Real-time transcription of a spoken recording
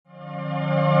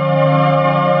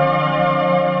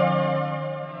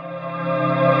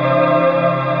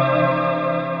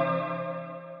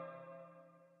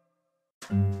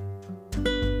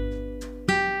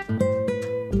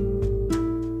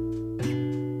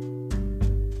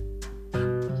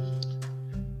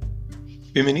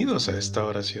Bienvenidos a esta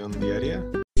oración diaria.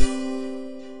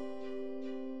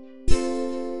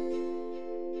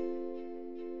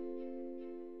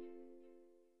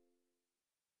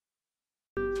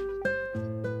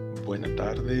 Buena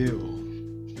tarde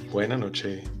o buena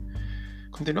noche.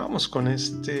 Continuamos con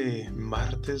este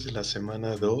martes de la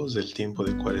semana 2 del tiempo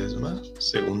de Cuaresma,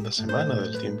 segunda semana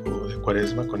del tiempo de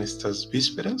Cuaresma, con estas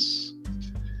vísperas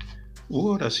u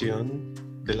oración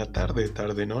de la tarde,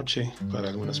 tarde-noche, para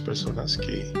algunas personas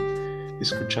que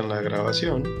escuchan la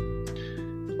grabación.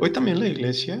 Hoy también la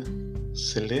iglesia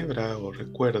celebra o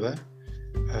recuerda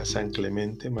a San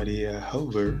Clemente María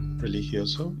Hauber,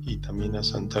 religioso, y también a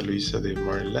Santa Luisa de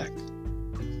Marillac,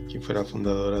 quien fuera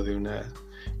fundadora de una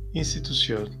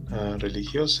institución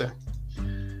religiosa.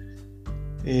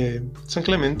 San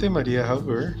Clemente María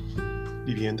Hauber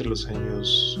vivió entre los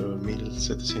años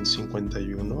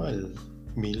 1751 al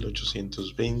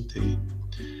 1820.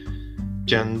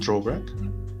 Jan Dvořák,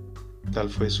 tal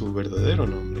fue su verdadero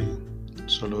nombre.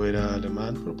 Solo era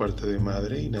alemán por parte de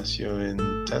madre y nació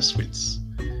en Taschwitz,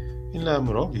 en la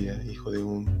Moravia, hijo de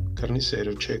un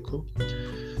carnicero checo.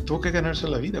 Tuvo que ganarse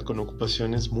la vida con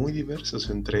ocupaciones muy diversas,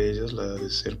 entre ellas la de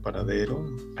ser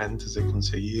panadero, antes de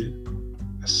conseguir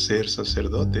ser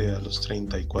sacerdote a los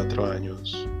 34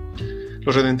 años.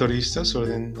 Los redentoristas,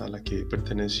 orden a la que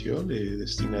perteneció, le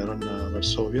destinaron a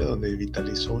Varsovia, donde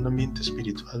vitalizó un ambiente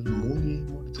espiritual muy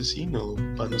mortecino,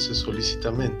 ocupándose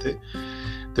solícitamente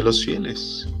de los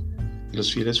fieles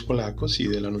polacos y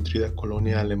de la nutrida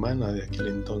colonia alemana de aquel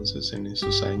entonces. En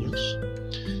esos años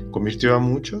convirtió a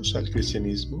muchos al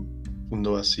cristianismo,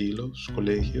 fundó asilos,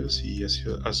 colegios y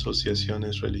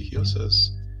asociaciones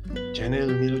religiosas. Ya en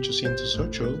el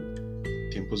 1808,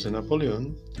 tiempos de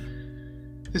Napoleón,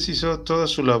 deshizo toda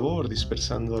su labor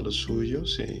dispersando a los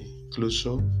suyos e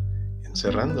incluso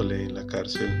encerrándole en la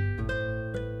cárcel.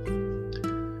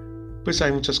 Pues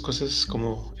hay muchas cosas,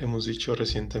 como hemos dicho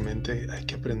recientemente, hay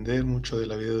que aprender mucho de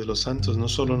la vida de los santos. No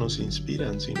solo nos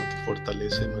inspiran, sino que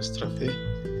fortalecen nuestra fe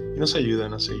y nos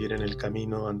ayudan a seguir en el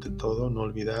camino. Ante todo, no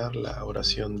olvidar la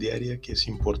oración diaria, que es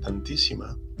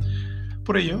importantísima.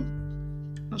 Por ello,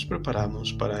 nos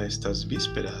preparamos para estas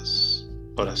vísperas,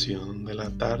 oración de la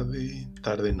tarde,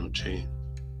 tarde-noche.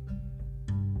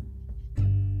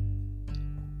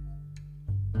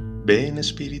 Ven,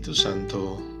 Espíritu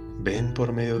Santo, ven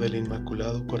por medio del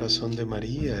Inmaculado Corazón de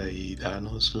María y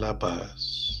danos la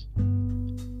paz.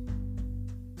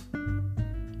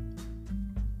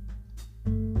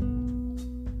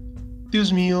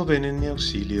 Dios mío, ven en mi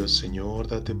auxilio. Señor,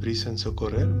 date prisa en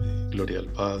socorrerme. Gloria al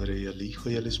Padre, y al Hijo,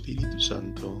 y al Espíritu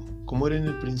Santo, como era en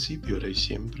el principio, ahora y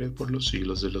siempre, por los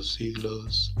siglos de los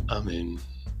siglos. Amén.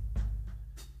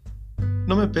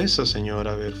 No me pesa, Señor,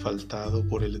 haber faltado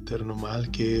por el eterno mal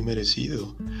que he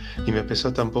merecido, ni me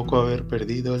pesa tampoco haber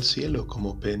perdido el cielo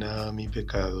como pena a mi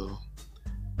pecado.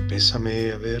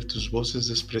 Pésame haber tus voces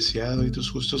despreciado y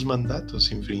tus justos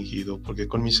mandatos infringido, porque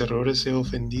con mis errores he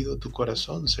ofendido tu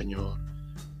corazón, Señor,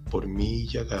 por mí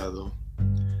llagado.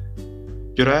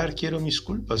 Llorar quiero mis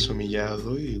culpas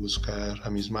humillado y buscar a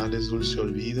mis males dulce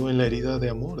olvido en la herida de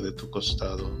amor de tu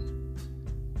costado.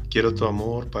 Quiero tu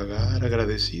amor pagar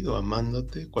agradecido,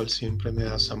 amándote cual siempre me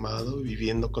has amado,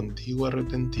 viviendo contigo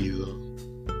arrepentido.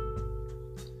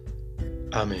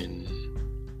 Amén.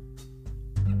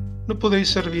 No podéis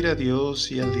servir a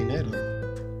Dios y al dinero.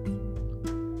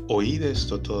 Oíd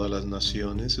esto todas las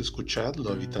naciones, escuchadlo,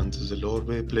 habitantes del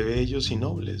orbe, plebeyos y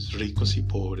nobles, ricos y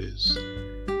pobres.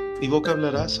 Mi boca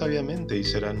hablará sabiamente y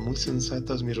serán muy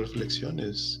sensatas mis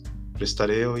reflexiones.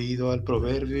 Prestaré oído al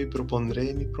proverbio y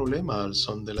propondré mi problema al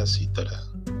son de la cítara.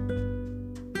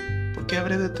 ¿Por qué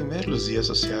habré de temer los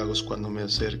días aciagos cuando me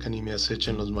acercan y me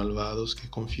acechen los malvados que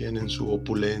confían en su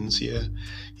opulencia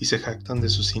y se jactan de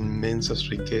sus inmensas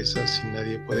riquezas y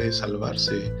nadie puede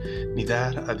salvarse ni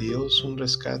dar a Dios un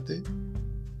rescate?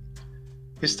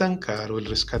 Es tan caro el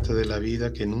rescate de la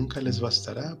vida que nunca les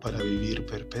bastará para vivir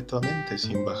perpetuamente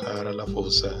sin bajar a la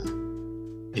fosa.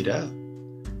 Mirad,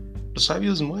 los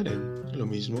sabios mueren, lo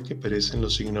mismo que perecen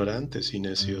los ignorantes y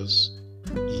necios,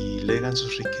 y legan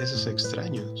sus riquezas a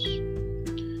extraños.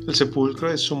 El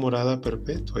sepulcro es su morada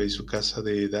perpetua y su casa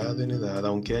de edad en edad,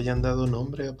 aunque hayan dado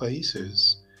nombre a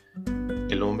países.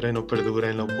 El hombre no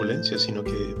perdura en la opulencia, sino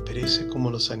que perece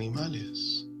como los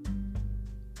animales.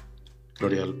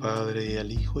 Gloria al Padre, y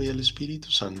al Hijo, y al Espíritu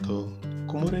Santo,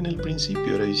 como era en el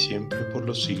principio, ahora y siempre, por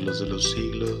los siglos de los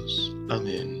siglos.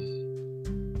 Amén.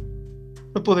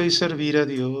 No podéis servir a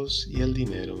Dios y al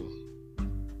dinero.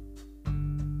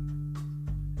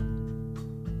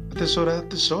 Atesorad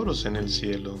tesoros en el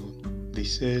cielo,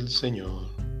 dice el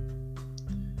Señor.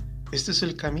 Este es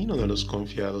el camino de los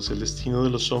confiados, el destino de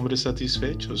los hombres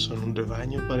satisfechos. Son un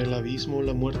rebaño para el abismo,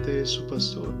 la muerte es su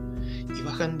pastor, y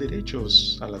bajan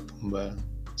derechos a la tumba.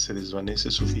 Se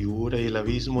desvanece su figura y el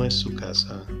abismo es su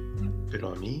casa.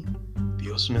 Pero a mí,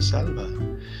 Dios me salva,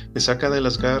 me saca de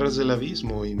las garras del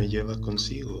abismo y me lleva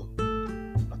consigo.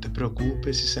 No te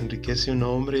preocupes si se enriquece un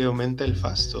hombre y aumenta el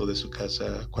fasto de su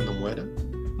casa. Cuando muera,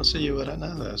 no se llevará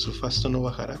nada, su fasto no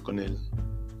bajará con él.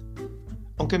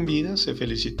 Aunque en vida se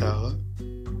felicitaba,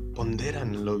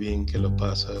 ponderan lo bien que lo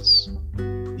pasas.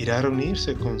 Irá a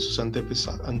reunirse con sus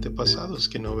antepasados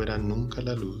que no verán nunca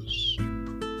la luz.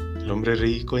 El hombre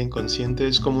rico e inconsciente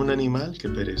es como un animal que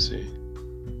perece.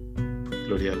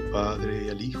 Gloria al Padre, y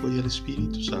al Hijo, y al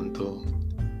Espíritu Santo,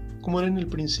 como era en el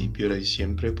principio, ahora y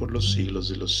siempre, por los siglos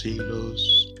de los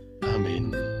siglos.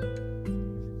 Amén.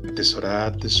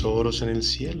 Atesorad tesoros en el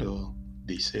cielo,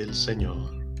 dice el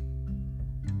Señor.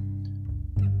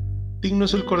 Digno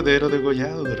es el Cordero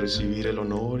degollado de recibir el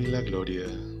honor y la gloria.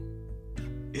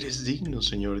 Eres digno,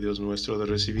 Señor Dios nuestro, de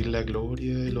recibir la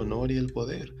gloria, el honor y el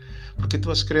poder, porque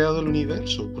tú has creado el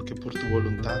universo, porque por tu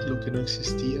voluntad lo que no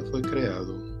existía fue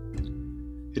creado.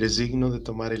 Eres digno de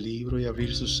tomar el libro y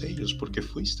abrir sus sellos, porque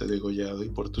fuiste degollado y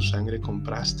por tu sangre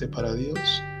compraste para Dios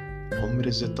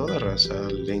hombres de toda raza,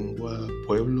 lengua,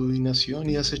 pueblo y nación,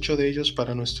 y has hecho de ellos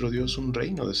para nuestro Dios un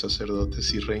reino de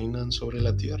sacerdotes y reinan sobre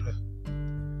la tierra.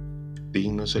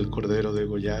 Digno es el Cordero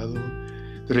degollado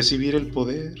de recibir el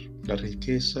poder, la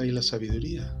riqueza y la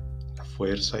sabiduría, la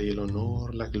fuerza y el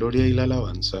honor, la gloria y la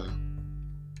alabanza.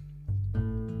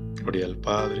 Gloria al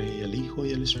Padre, y al Hijo,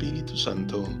 y al Espíritu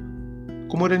Santo,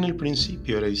 como era en el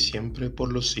principio, ahora y siempre,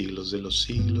 por los siglos de los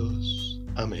siglos.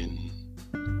 Amén.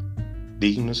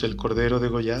 Digno es el Cordero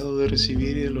degollado de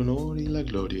recibir el honor y la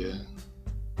gloria.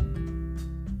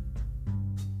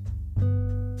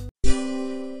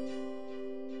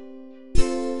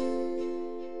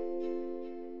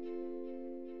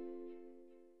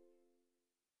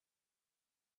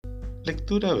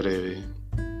 Lectura breve.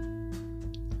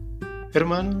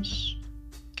 Hermanos,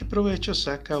 ¿qué provecho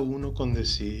saca uno con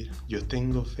decir, yo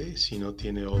tengo fe si no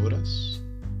tiene obras?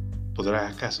 ¿Podrá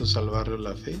acaso salvarlo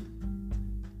la fe?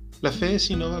 La fe,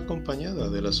 si no va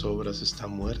acompañada de las obras, está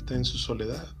muerta en su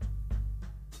soledad.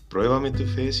 Pruébame tu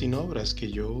fe sin obras,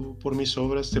 que yo por mis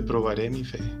obras te probaré mi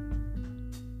fe.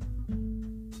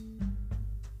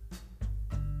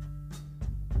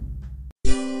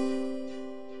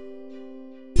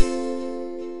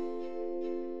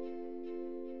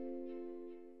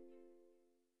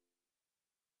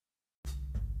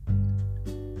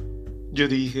 Yo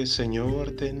dije,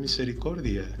 Señor, ten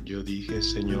misericordia. Yo dije,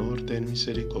 Señor, ten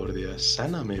misericordia.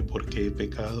 Sáname porque he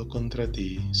pecado contra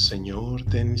ti. Señor,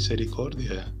 ten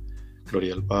misericordia.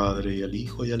 Gloria al Padre, y al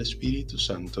Hijo, y al Espíritu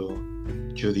Santo.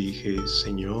 Yo dije,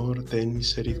 Señor, ten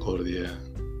misericordia.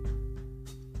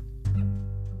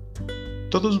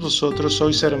 Todos vosotros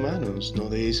sois hermanos, no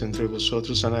deis entre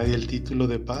vosotros a nadie el título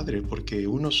de Padre, porque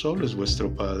uno solo es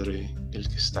vuestro Padre, el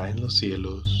que está en los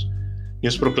cielos. Ni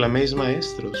os proclaméis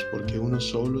maestros, porque uno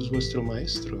solo es vuestro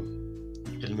Maestro,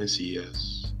 el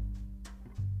Mesías.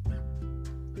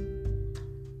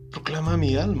 Proclama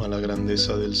mi alma la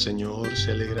grandeza del Señor,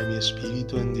 se alegra mi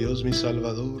espíritu en Dios mi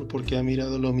Salvador, porque ha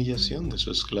mirado la humillación de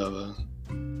su esclava.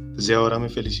 Desde ahora me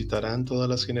felicitarán todas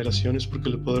las generaciones, porque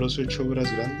el poderoso ha hecho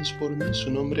obras grandes por mí.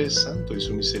 Su nombre es santo y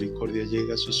su misericordia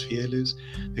llega a sus fieles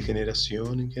de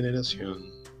generación en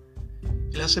generación.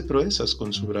 Él hace proezas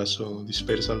con su brazo,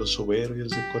 dispersa a los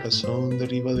soberbios de corazón,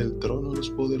 derriba del trono a los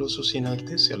poderosos y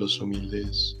enaltece a los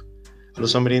humildes. A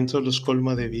los hambrientos los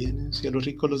colma de bienes y a los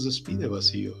ricos los despide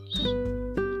vacíos.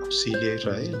 Auxilia a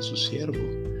Israel, su siervo,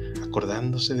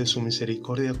 acordándose de su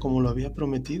misericordia como lo había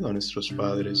prometido a nuestros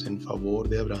padres en favor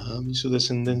de Abraham y su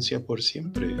descendencia por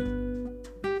siempre.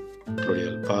 Gloria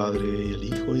al Padre, y al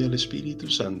Hijo, y al Espíritu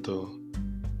Santo,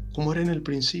 como era en el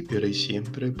principio, ahora y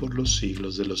siempre, por los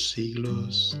siglos de los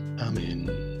siglos. Amén.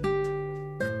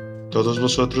 Todos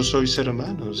vosotros sois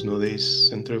hermanos, no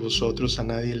deis entre vosotros a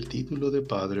nadie el título de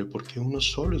Padre, porque uno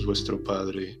solo es vuestro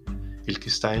Padre, el que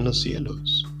está en los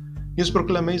cielos. Ni os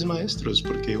proclaméis maestros,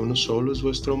 porque uno solo es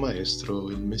vuestro Maestro,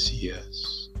 el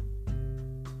Mesías.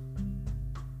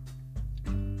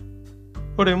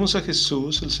 Oremos a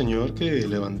Jesús, el Señor, que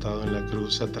levantado en la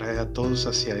cruz atrae a todos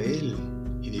hacia Él,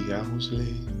 y digámosle,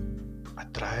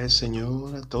 atrae,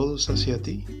 Señor, a todos hacia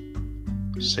ti.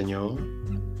 Señor,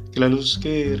 que la luz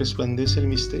que resplandece el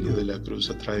misterio de la cruz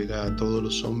atraiga a todos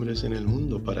los hombres en el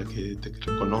mundo para que te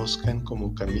reconozcan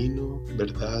como camino,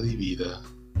 verdad y vida.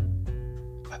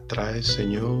 Atrae,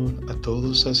 Señor, a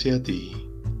todos hacia ti.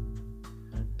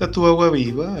 Da tu agua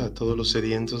viva a todos los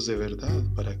sedientos de verdad,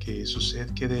 para que su sed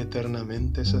quede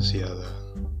eternamente saciada.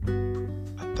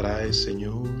 Atrae,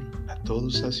 Señor, a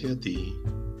todos hacia ti.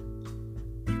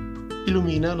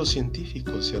 Ilumina a los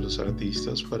científicos y a los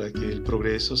artistas para que el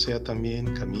progreso sea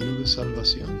también camino de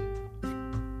salvación.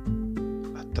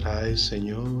 Atrae,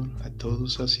 Señor, a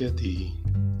todos hacia ti.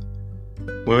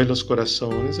 Mueve los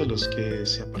corazones de los que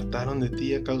se apartaron de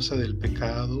ti a causa del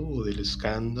pecado o del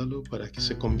escándalo para que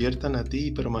se conviertan a ti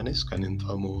y permanezcan en tu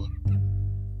amor.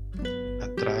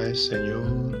 Atrae,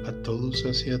 Señor, a todos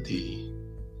hacia ti.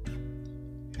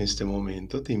 En este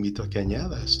momento te invito a que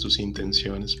añadas tus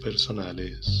intenciones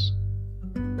personales.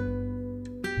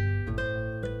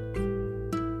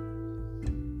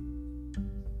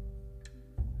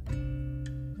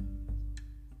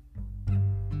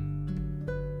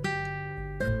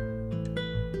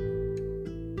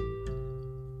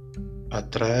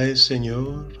 Atrae,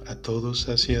 Señor, a todos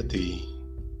hacia ti.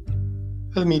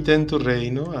 Admite en tu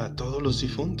reino a todos los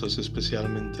difuntos,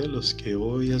 especialmente los que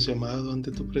hoy has llamado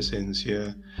ante tu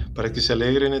presencia, para que se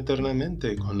alegren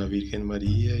eternamente con la Virgen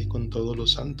María y con todos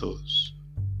los santos.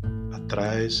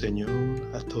 Atrae, Señor,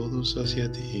 a todos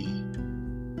hacia ti.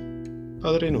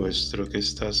 Padre nuestro que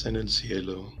estás en el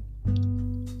cielo,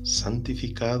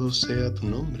 santificado sea tu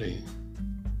nombre.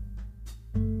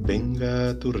 Venga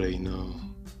a tu reino.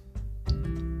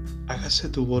 Hágase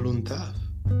tu voluntad,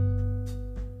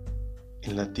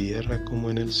 en la tierra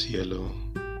como en el cielo.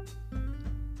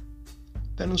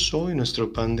 Danos hoy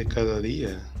nuestro pan de cada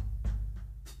día.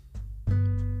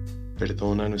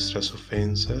 Perdona nuestras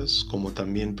ofensas como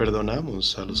también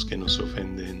perdonamos a los que nos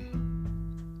ofenden.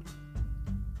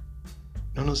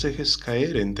 No nos dejes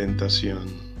caer en tentación.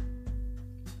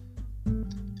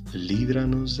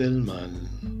 Líbranos del mal.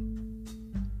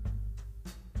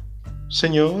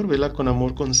 Señor, vela con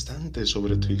amor constante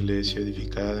sobre tu iglesia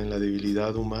edificada en la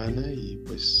debilidad humana y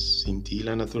pues sin ti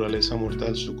la naturaleza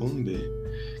mortal sucumbe.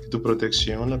 Que tu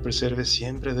protección la preserve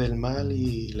siempre del mal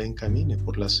y la encamine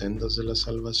por las sendas de la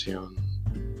salvación.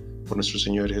 Por nuestro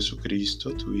Señor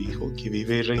Jesucristo, tu Hijo, que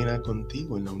vive y reina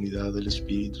contigo en la unidad del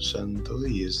Espíritu Santo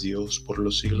y es Dios por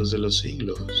los siglos de los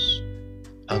siglos.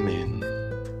 Amén.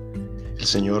 El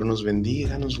Señor nos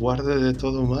bendiga, nos guarde de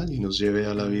todo mal y nos lleve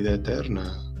a la vida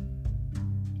eterna.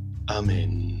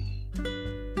 Amén.